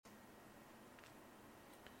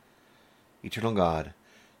Eternal God,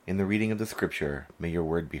 in the reading of the Scripture, may your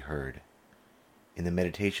word be heard. In the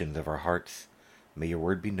meditations of our hearts, may your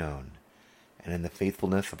word be known. And in the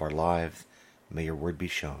faithfulness of our lives, may your word be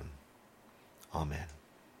shown. Amen.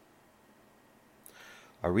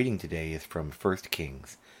 Our reading today is from 1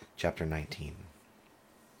 Kings, chapter 19.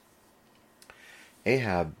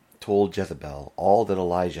 Ahab told Jezebel all that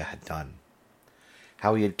Elijah had done,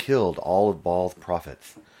 how he had killed all of Baal's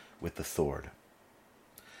prophets with the sword.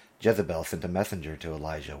 Jezebel sent a messenger to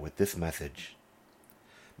Elijah with this message: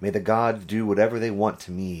 "May the gods do whatever they want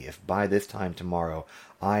to me if by this time tomorrow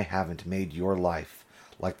I haven't made your life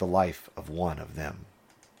like the life of one of them."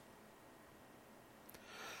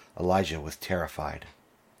 Elijah was terrified.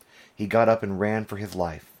 He got up and ran for his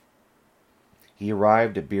life. He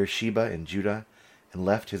arrived at Beersheba in Judah and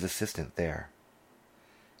left his assistant there.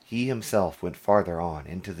 He himself went farther on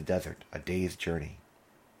into the desert, a day's journey.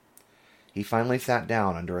 He finally sat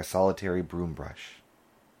down under a solitary broom bush.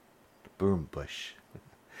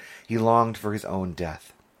 He longed for his own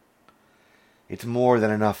death. "It's more than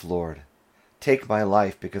enough, Lord. Take my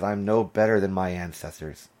life, because I'm no better than my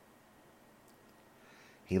ancestors."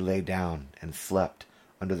 He lay down and slept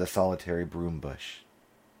under the solitary broom bush.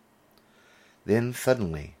 Then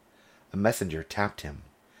suddenly a messenger tapped him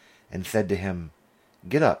and said to him,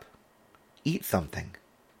 "Get up, eat something."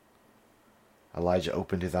 Elijah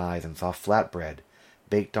opened his eyes and saw flatbread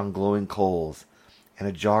baked on glowing coals and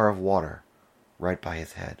a jar of water right by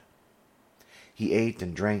his head. He ate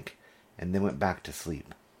and drank and then went back to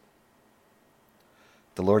sleep.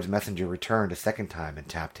 The Lord's messenger returned a second time and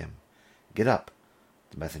tapped him. "Get up,"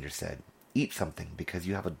 the messenger said. "Eat something, because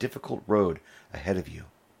you have a difficult road ahead of you."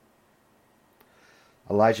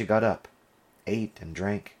 Elijah got up, ate and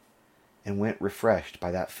drank, and went refreshed by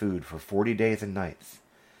that food for 40 days and nights,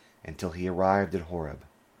 until he arrived at Horeb,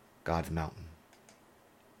 God's mountain.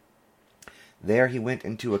 There he went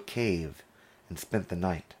into a cave and spent the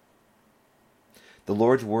night. The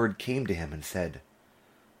Lord's word came to him and said,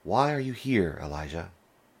 "Why are you here, Elijah?"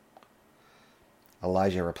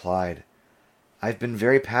 Elijah replied, "I've been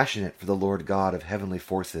very passionate for the Lord God of heavenly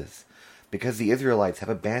forces, because the Israelites have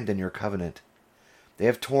abandoned your covenant. They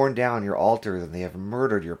have torn down your altars and they have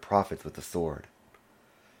murdered your prophets with the sword.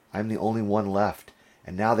 I'm the only one left,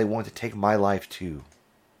 and now they want to take my life too."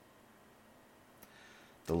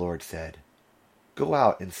 The Lord said, "Go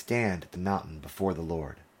out and stand at the mountain before the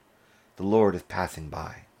Lord. The Lord is passing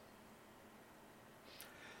by."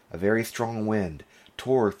 A very strong wind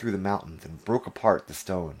tore through the mountains and broke apart the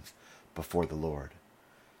stones before the Lord.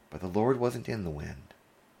 But the Lord wasn't in the wind.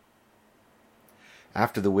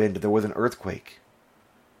 After the wind there was an earthquake,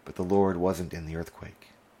 but the Lord wasn't in the earthquake.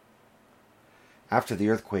 After the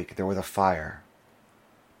earthquake there was a fire,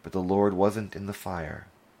 but the Lord wasn't in the fire.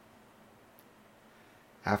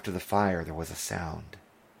 After the fire there was a sound,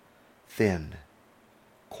 thin,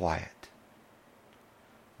 quiet.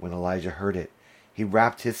 When Elijah heard it, he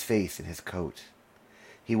wrapped his face in his coat.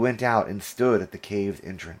 He went out and stood at the cave's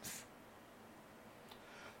entrance.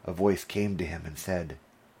 A voice came to him and said,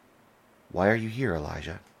 "Why are you here,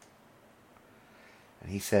 Elijah?" And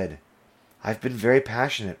he said, "I've been very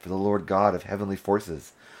passionate for the Lord God of heavenly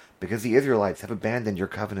forces, because the Israelites have abandoned your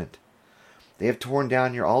covenant. They have torn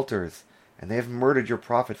down your altars, and they have murdered your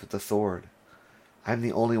prophets with the sword. I'm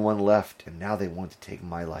the only one left, and now they want to take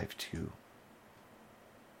my life too."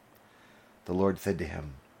 The Lord said to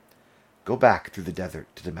him, "Go back through the desert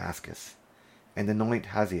to Damascus, and anoint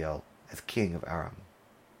Hazael as king of Aram.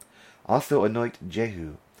 Also anoint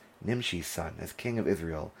Jehu, Nimshi's son, as king of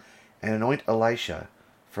Israel, and anoint Elisha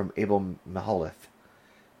from Abel-Meholah,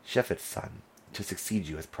 Shaphat's son, to succeed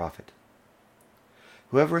you as prophet.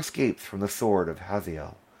 Whoever escapes from the sword of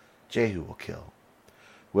Hazael, Jehu will kill.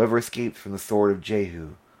 Whoever escapes from the sword of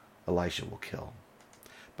Jehu, Elisha will kill.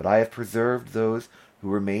 But I have preserved those who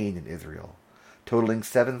remain in Israel, totaling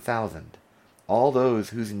 7,000, all those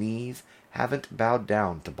whose knees haven't bowed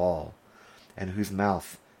down to Baal, and whose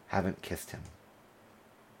mouths haven't kissed him."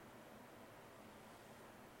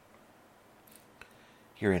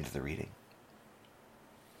 Here ends the reading.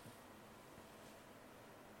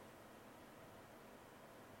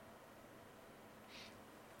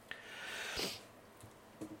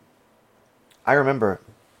 I remember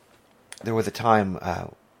there was a time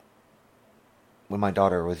when my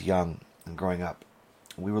daughter was young and growing up.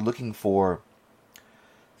 We were looking for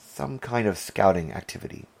some kind of scouting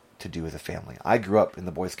activity to do as a family. I grew up in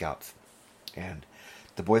the Boy Scouts, and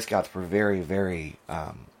the Boy Scouts were very, very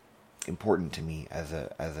important to me as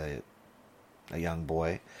a young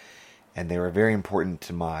boy, and they were very important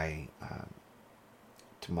to my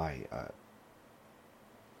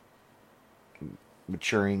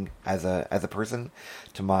maturing as a person,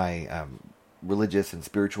 to my religious and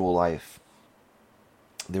spiritual life.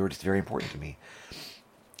 They were just very important to me.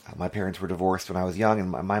 My parents were divorced when I was young, and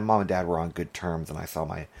my mom and dad were on good terms, and I saw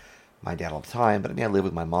my dad all the time. But I lived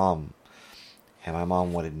with my mom, and my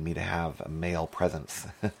mom wanted me to have a male presence,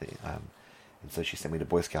 and so she sent me to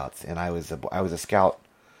Boy Scouts, and I was a scout,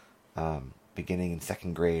 beginning in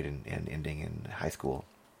second grade and ending in high school.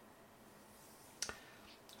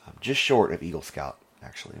 Just short of Eagle Scout,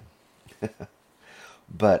 actually.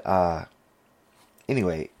 But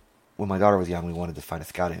anyway, when my daughter was young, we wanted to find a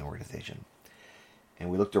scouting organization, and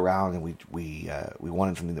we looked around, and we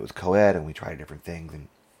wanted something that was co-ed, and we tried different things, and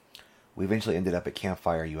we eventually ended up at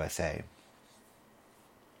Campfire USA.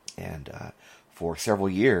 And for several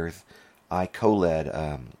years, I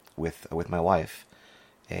co-led with my wife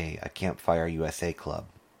a Campfire USA club,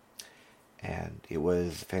 and it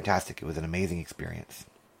was fantastic. It was an amazing experience,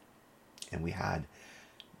 and we had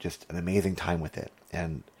just an amazing time with it.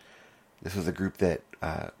 And this was a group that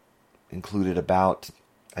included about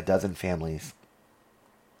a dozen families,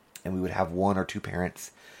 and we would have one or two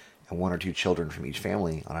parents and one or two children from each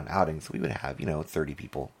family on an outing. So we would have 30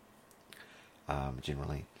 people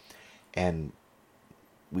generally, and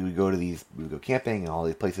we would go camping and all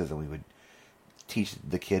these places, and we would teach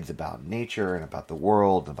the kids about nature and about the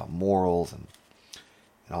world and about morals and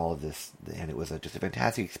all of this. And it was just a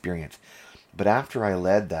fantastic experience. But after I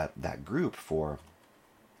led that group for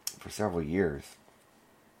several years,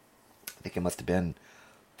 I think it must have been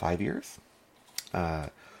 5 years.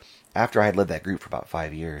 After I had led that group for about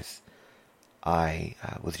 5 years, I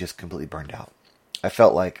was just completely burned out. I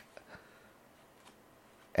felt like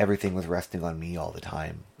everything was resting on me all the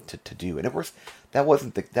time to do, and of course that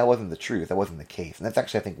wasn't the truth. That wasn't the case, and that's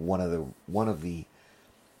actually, I think, one of the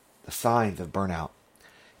signs of burnout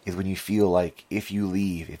is when you feel like if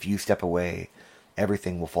you step away,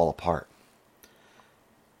 everything will fall apart.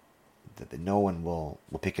 That no one will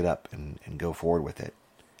pick it up and go forward with it,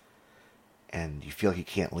 and you feel like you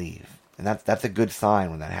can't leave, and that's a good sign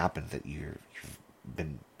when that happens, that you've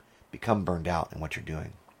become burned out in what you're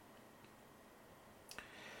doing.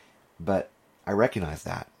 But I recognized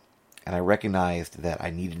that, and I recognized that I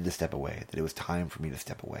needed to step away, that it was time for me to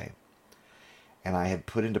step away. And I had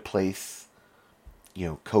put into place,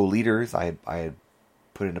 co-leaders. I had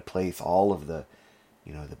put into place all of the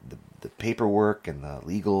paperwork and the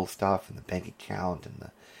legal stuff and the bank account and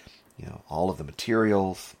all of the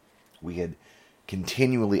materials. We had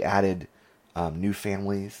continually added new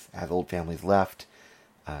families as old families left.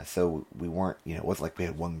 So we weren't, it wasn't like we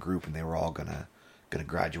had one group and they were all gonna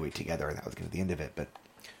graduate together and that was gonna be the end of it. But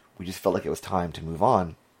we just felt like it was time to move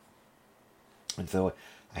on. And so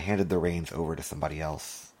I handed the reins over to somebody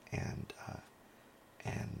else and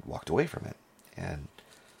walked away from it. And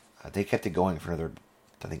they kept it going for another,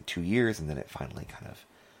 I think, 2 years, and then it finally kind of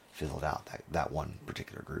fizzled out, that one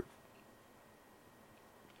particular group.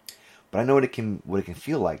 But I know what it can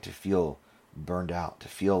feel like to feel burned out, to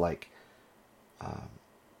feel like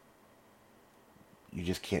you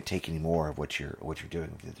just can't take any more of what you're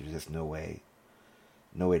doing. There's just no way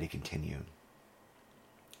to continue.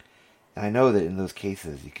 And I know that in those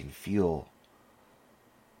cases you can feel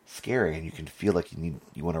scary, and you can feel like you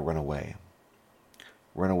want to run away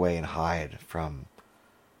and hide from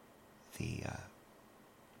the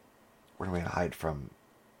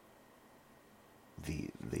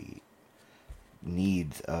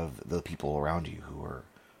needs of the people around you who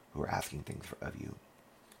are asking things of you.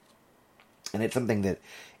 And it's something that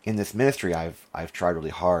in this ministry I've tried really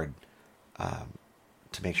hard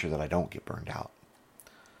to make sure that I don't get burned out.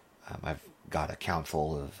 I've got a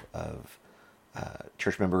council of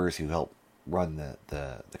church members who help run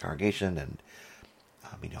the congregation, and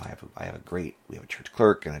we have a church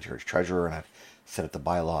clerk and a church treasurer, and I've set up the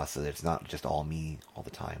bylaws so that it's not just all me all the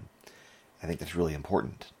time. I think that's really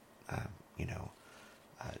important.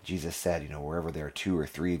 Jesus said, wherever there are 2 or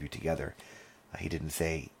 3 of you together, he didn't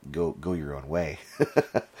say go your own way.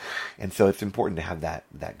 And so it's important to have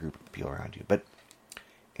that group of people around you. But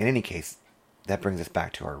in any case, that brings us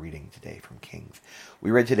back to our reading today from Kings.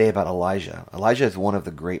 We read today about Elijah. Elijah is one of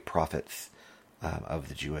the great prophets of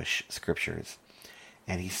the Jewish scriptures,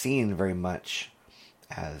 and he's seen very much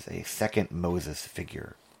as a second Moses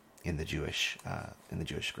figure in the Jewish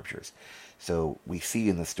scriptures. So we see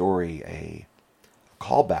in the story a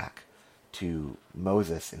callback to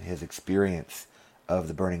Moses and his experience of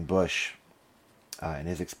the burning bush, and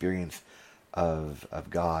his experience of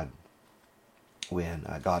God when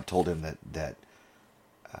God told him that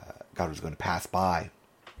God was going to pass by,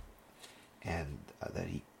 and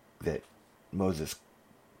that Moses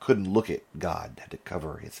couldn't look at God, had to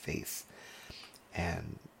cover his face.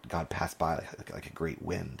 and God passed by like a great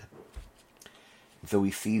wind. And so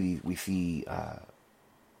we see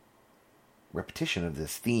repetition of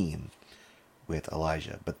this theme with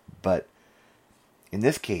Elijah, but in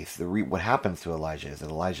this case, what happens to Elijah is that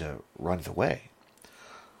Elijah runs away.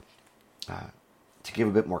 To give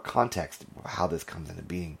a bit more context of how this comes into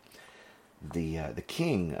being, the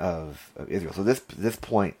king of Israel. So this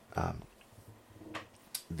point,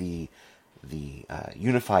 the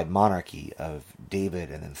unified monarchy of David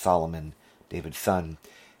and then Solomon, David's son,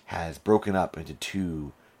 has broken up into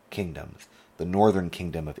two kingdoms: the northern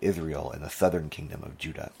kingdom of Israel and the southern kingdom of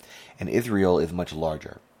Judah. And Israel is much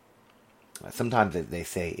larger. Sometimes they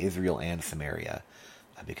say Israel and Samaria,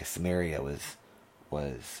 because Samaria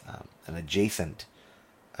was an adjacent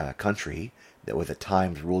country that was at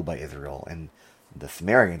times ruled by Israel. And the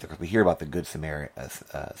Samaritans, of course, we hear about the Good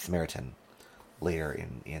Samaritan later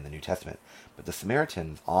in the New Testament, but the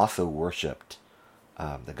Samaritans also worshipped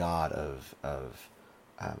the God of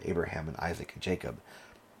Abraham and Isaac and Jacob,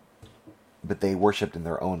 but they worshipped in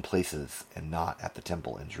their own places and not at the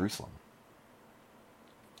temple in Jerusalem.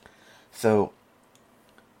 So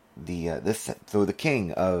the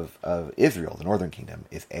king of Israel, the northern kingdom,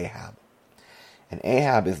 is Ahab. And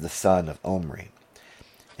Ahab is the son of Omri.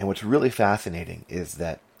 And what's really fascinating is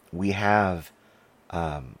that we have,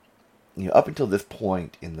 up until this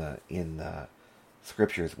point in the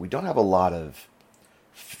scriptures, we don't have a lot of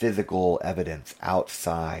physical evidence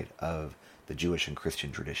outside of the Jewish and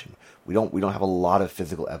Christian tradition. We don't have a lot of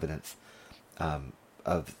physical evidence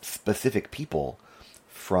of specific people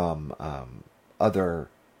from other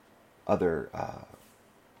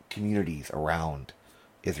communities around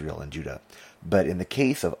Israel and Judah. But in the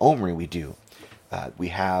case of Omri, we do. We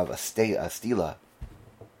have a stela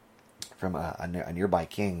from a nearby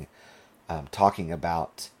king talking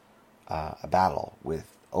about a battle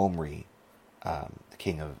with Omri, the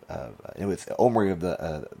king of it was Omri of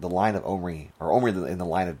the line of Omri, or Omri in the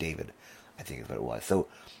line of David, I think is what it was.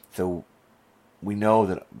 So we know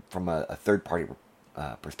that from a third party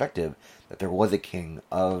perspective that there was a king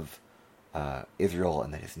of Israel,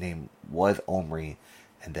 and that his name was Omri,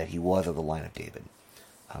 and that he was of the line of David,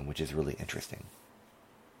 which is really interesting.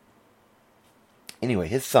 Anyway,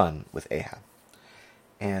 his son was Ahab,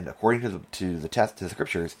 and according to the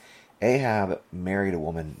scriptures, Ahab married a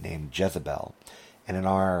woman named Jezebel, and in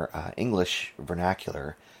our English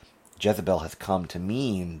vernacular, Jezebel has come to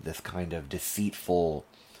mean this kind of deceitful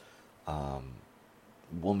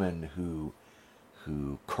woman who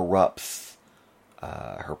corrupts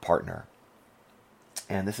her partner.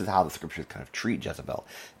 And this is how the scriptures kind of treat Jezebel.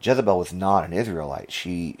 Jezebel was not an Israelite.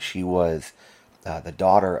 She was the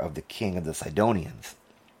daughter of the king of the Sidonians.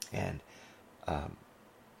 And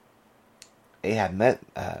Ahab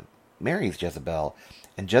marries Jezebel.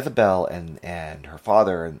 And Jezebel and her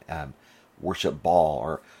father worship Baal,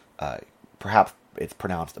 or perhaps it's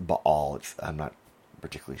pronounced Baal. I'm not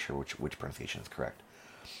particularly sure which pronunciation is correct.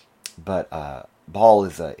 But Baal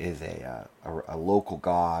is a local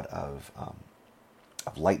god of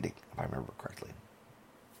lightning, if I remember correctly.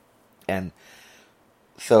 And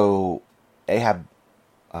so Ahab,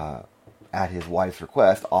 at his wife's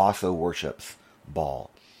request, also worships Baal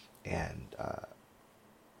and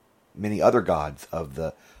many other gods of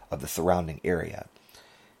the surrounding area.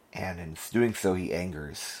 And in doing so, he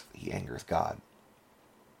angers God.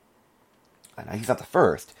 And he's not the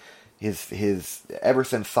first. His ever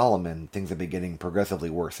since Solomon, things have been getting progressively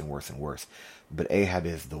worse and worse and worse. But Ahab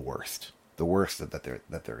is the worst that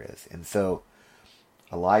there is. And so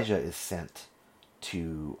Elijah is sent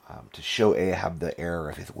to show Ahab the error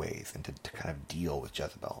of his ways and to kind of deal with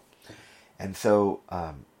Jezebel. And so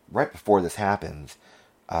right before this happens,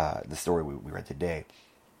 the story we read today,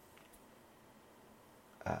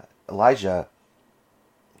 Elijah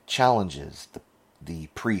challenges the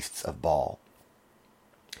priests of Baal.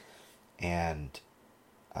 And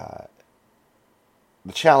the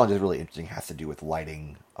challenge is really interesting. It has to do with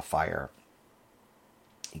lighting a fire.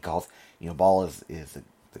 He calls, Baal is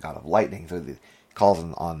the god of lightning, so he calls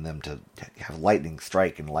on them to have lightning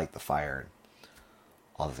strike and light the fire. And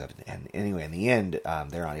all this stuff. And anyway, in the end,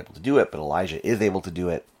 they're not able to do it, but Elijah is able to do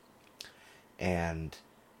it. And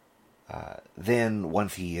then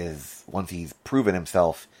once he's proven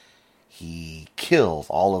himself, he kills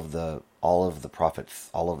all of the prophets,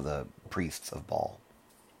 all of the priests of Baal.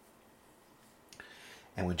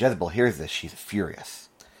 And when Jezebel hears this, she's furious,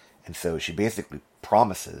 and so she basically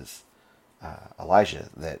promises Elijah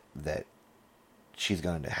that she's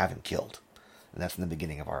going to have him killed, and that's in the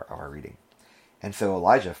beginning of our reading. And so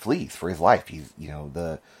Elijah flees for his life. He's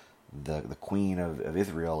the the queen of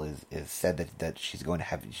Israel is said that she's going to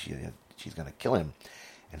she's going to kill him,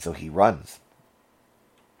 and so he runs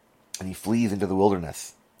and he flees into the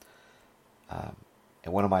wilderness.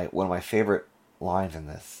 And one of my favorite lines in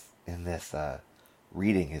this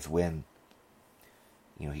reading is when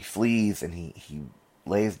he flees and he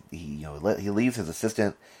leaves his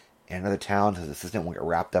assistant in another town. His assistant will get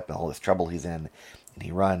wrapped up in all this trouble he's in, and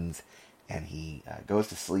he runs and he goes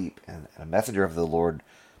to sleep. And a messenger of the Lord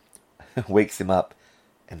wakes him up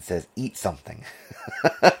and says, "Eat something."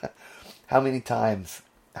 How many times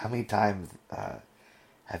have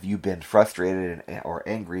you been frustrated or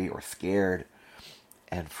angry or scared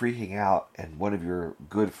and freaking out, and one of your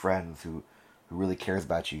good friends who really cares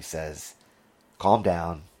about you says, "Calm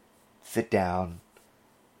down, sit down,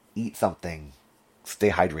 eat something, stay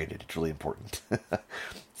hydrated. It's really important."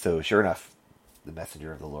 So sure enough, the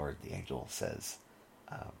messenger of the Lord, the angel, says,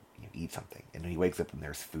 "Eat something." And then he wakes up and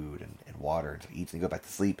there's food and water, and so he eats and he goes back to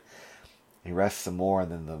sleep. And he rests some more,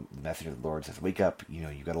 and then the messenger of the Lord says, "Wake up,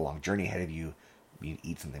 you've got a long journey ahead of you. You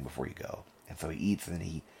eat something before you go." And so he eats, and then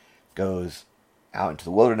he goes out into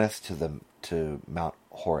the wilderness to Mount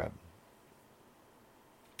Horeb,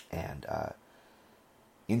 and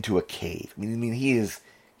into a cave. I mean, he's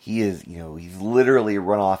literally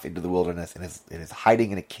run off into the wilderness and is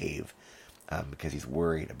hiding in a cave because he's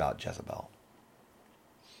worried about Jezebel.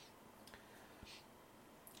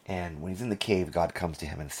 And when he's in the cave, God comes to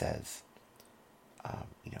him and says,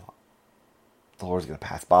 "The Lord's going to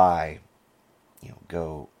pass by.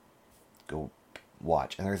 Go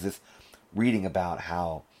watch." And there's this reading about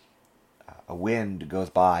how a wind goes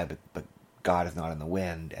by, but God is not in the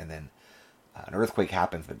wind, and then an earthquake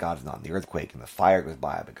happens, but God is not in the earthquake, and the fire goes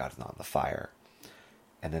by, but God is not in the fire.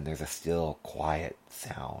 And then there's a still, quiet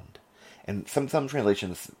sound. And some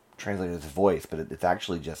translations translate it as a voice, but it's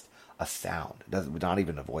actually just a sound. It doesn't, not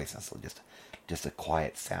even a voice necessarily, just a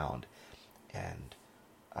quiet sound. And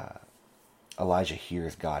Elijah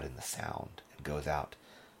hears God in the sound and goes out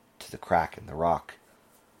to the crack in the rock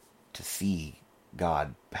to see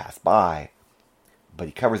God pass by, but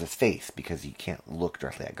he covers his face because he can't look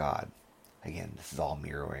directly at God. Again, this is all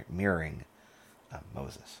mirroring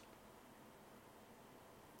Moses.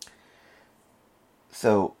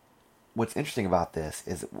 So, what's interesting about this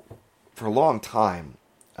is, for a long time,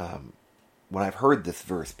 when I've heard this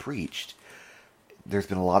verse preached, there's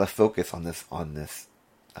been a lot of focus on this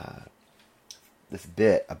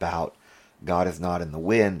bit about God is not in the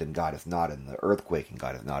wind, and God is not in the earthquake, and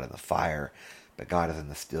God is not in the fire, but God is in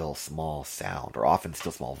the still small sound, or often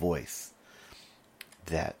still small voice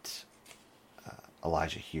that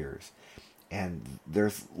Elijah hears. And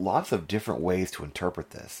there's lots of different ways to interpret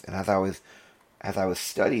this. And as I was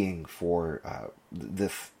studying for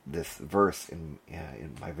this verse in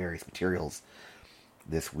my various materials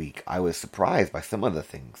this week, I was surprised by some of the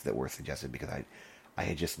things that were suggested, because I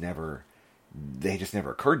had just never. They just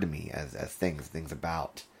never occurred to me as things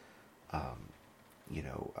about,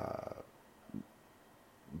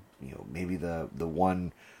 maybe the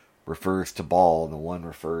one refers to Baal, and the one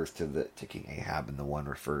refers to King Ahab, and the one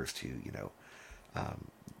refers to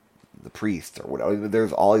the priest or whatever.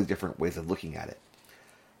 There's all these different ways of looking at it.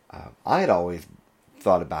 I had always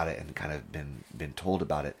thought about it and kind of been told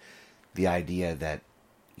about it, the idea that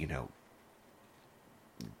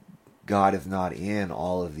God is not in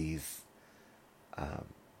all of these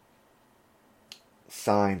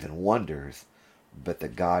signs and wonders, but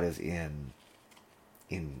that God is in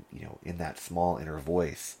that small inner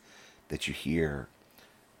voice that you hear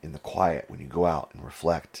in the quiet when you go out and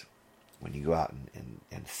reflect, when you go out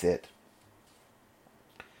and sit,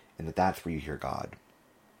 and that's where you hear God.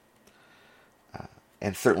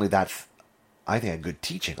 And certainly that's, I think, a good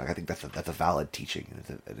teaching. Like, I think that's a valid teaching, and it's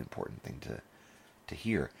an important thing to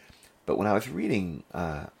hear. But when I was reading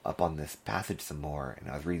up on this passage some more, and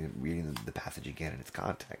I was reading the passage again in its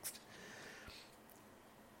context,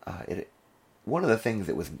 one of the things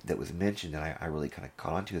that was mentioned, and I really kind of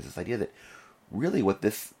caught on to, is this idea that really what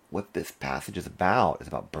this passage is about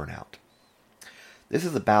burnout. This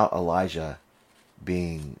is about Elijah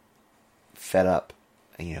being fed up,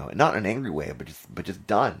 not in an angry way, but just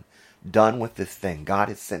done with this thing. God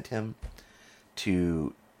has sent him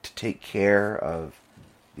to take care of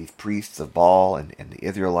these priests of Baal and the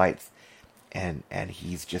Israelites, and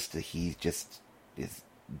he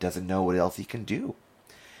doesn't know what else he can do.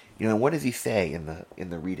 And what does he say in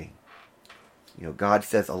the reading? God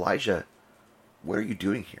says, "Elijah, what are you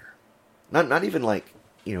doing here?" Not even like,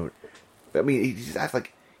 I mean, he just asks,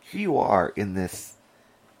 like, here you are in this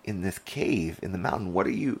cave in the mountain. What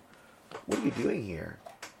are you doing here?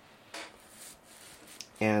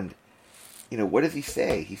 And what does he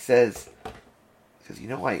say? He says,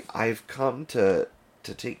 I've come to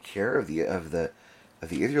take care of the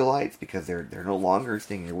Israelites because they're no longer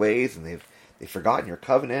staying in your ways, and they've forgotten your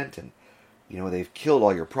covenant, and they've killed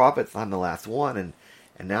all your prophets. I'm the last one, and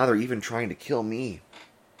now they're even trying to kill me.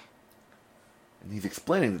 And he's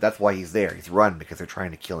explaining that that's why he's there. He's run because they're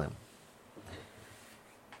trying to kill him.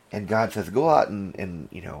 And God says, go out and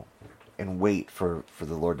wait for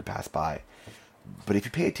the Lord to pass by. But if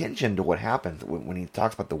you pay attention to what happens when he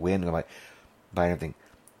talks about the wind and by everything,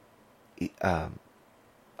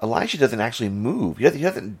 Elisha doesn't actually move. He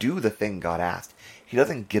doesn't do the thing God asked. He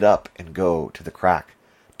doesn't get up and go to the crack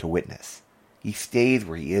to witness. He stays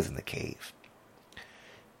where he is in the cave.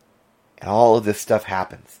 And all of this stuff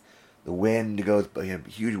happens. The wind goes,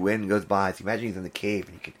 huge wind goes by. So imagine he's in the cave,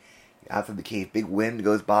 and outside the cave, big wind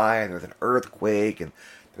goes by, and there's an earthquake, and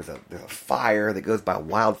there's a fire that goes by,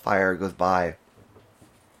 wildfire goes by.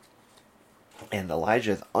 And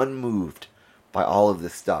Elijah is unmoved by all of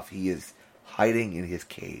this stuff. He is hiding in his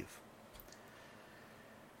cave.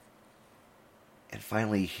 And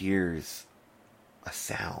finally he hears a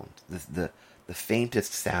sound, the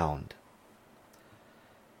faintest sound.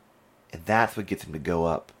 And that's what gets him to go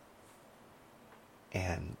up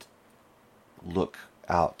and look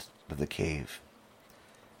out of the cave.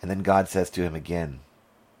 And then God says to him again,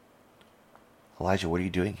 Elijah, what are you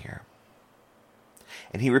doing here?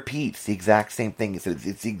 And he repeats the exact same thing. He says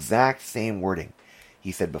it's the exact same wording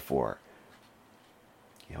he said before.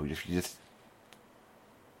 He just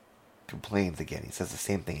complains again. He says the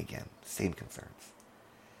same thing again, same concerns.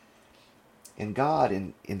 And God,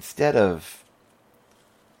 instead of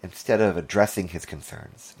addressing his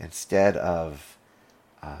concerns, instead of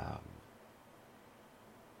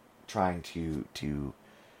trying to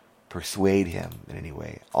persuade him in any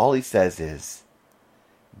way, all he says is,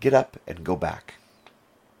 get up and go back.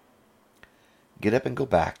 Get up and go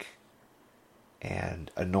back and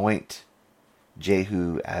anoint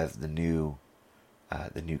Jehu as the new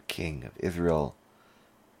king of Israel,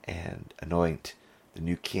 and anoint the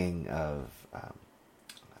new king of I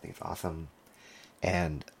think it's awesome,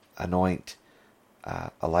 and anoint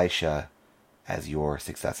Elisha as your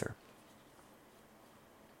successor.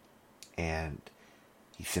 And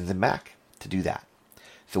he sends him back to do that.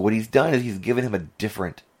 So what he's done is he's given him a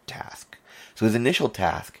different task. So his initial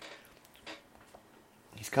task,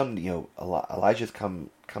 he's come, Elijah's come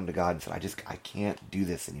to God and said, I can't do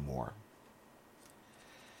this anymore.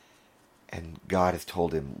 And God has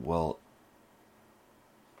told him, well,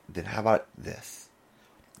 then how about this?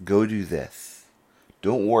 Go do this.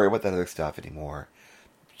 Don't worry about that other stuff anymore.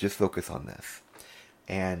 Just focus on this.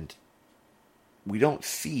 And we don't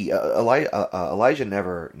see Elijah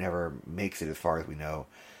never makes it as far as we know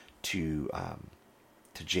to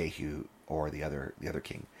Jehu or the other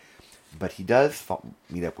king, but he does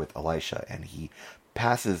meet up with Elisha, and he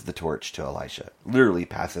passes the torch to Elisha. Literally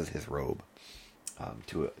passes his robe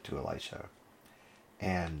to Elisha,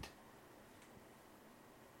 and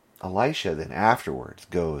Elisha then afterwards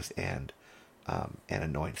goes and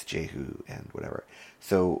anoints Jehu and whatever.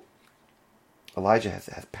 So Elijah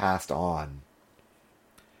has passed on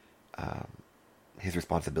his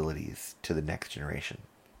responsibilities to the next generation,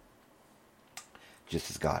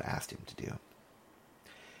 just as God asked him to do.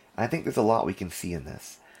 And I think there's a lot we can see in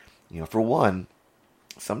this. For one,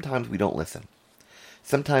 sometimes we don't listen.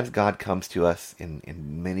 Sometimes God comes to us in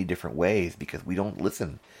many different ways because we don't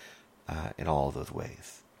listen in all of those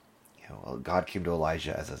ways. God came to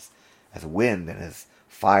Elijah as a wind and as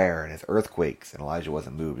fire and as earthquakes, and Elijah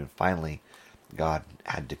wasn't moved. And finally, God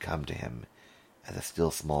had to come to him as a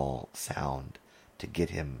still small sound to get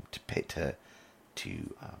him to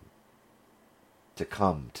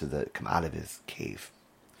come out of his cave,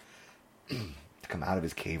 to come out of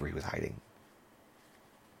his cave where he was hiding.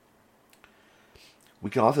 We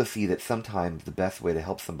can also see that sometimes the best way to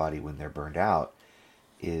help somebody when they're burned out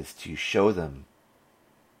is to show them,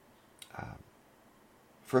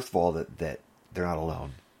 first of all, that they're not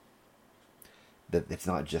alone, that it's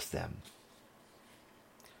not just them,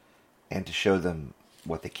 and to show them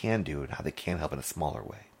what they can do and how they can help in a smaller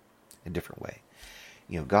way, a different way.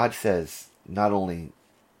 God says not only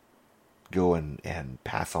go and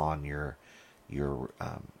pass on your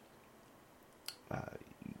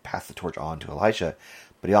pass the torch on to Elisha,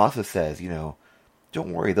 but he also says,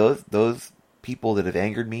 don't worry, those people that have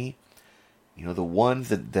angered me, the ones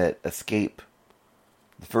that escape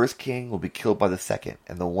the first king will be killed by the second,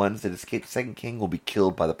 and the ones that escape the second king will be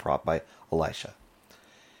killed by Elisha.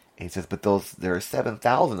 And he says, but there are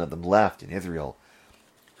 7,000 of them left in Israel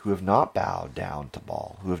who have not bowed down to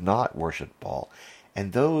Baal, who have not worshipped Baal,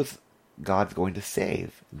 and those God's going to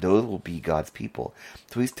save. Those will be God's people.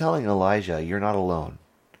 So he's telling Elijah, you're not alone.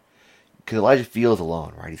 Because Elijah feels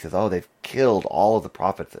alone, right? He says, oh, they've killed all of the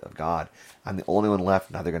prophets of God. I'm the only one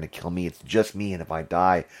left. Now they're going to kill me. It's just me. And if I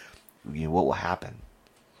die, what will happen?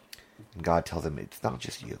 And God tells him, it's not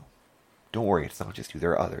just you. Don't worry, it's not just you.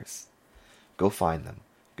 There are others. Go find them.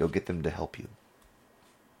 Go get them to help you.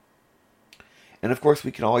 And of course,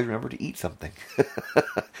 we can always remember to eat something.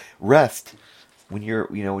 Rest. When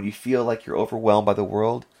when you feel like you're overwhelmed by the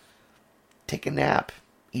world, take a nap.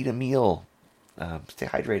 Eat a meal. Stay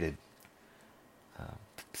hydrated.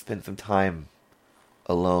 Spend some time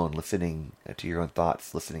alone, listening to your own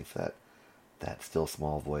thoughts, listening for that still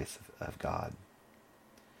small voice of God.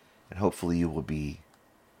 And hopefully you will be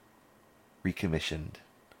recommissioned,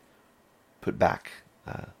 put back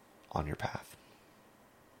on your path.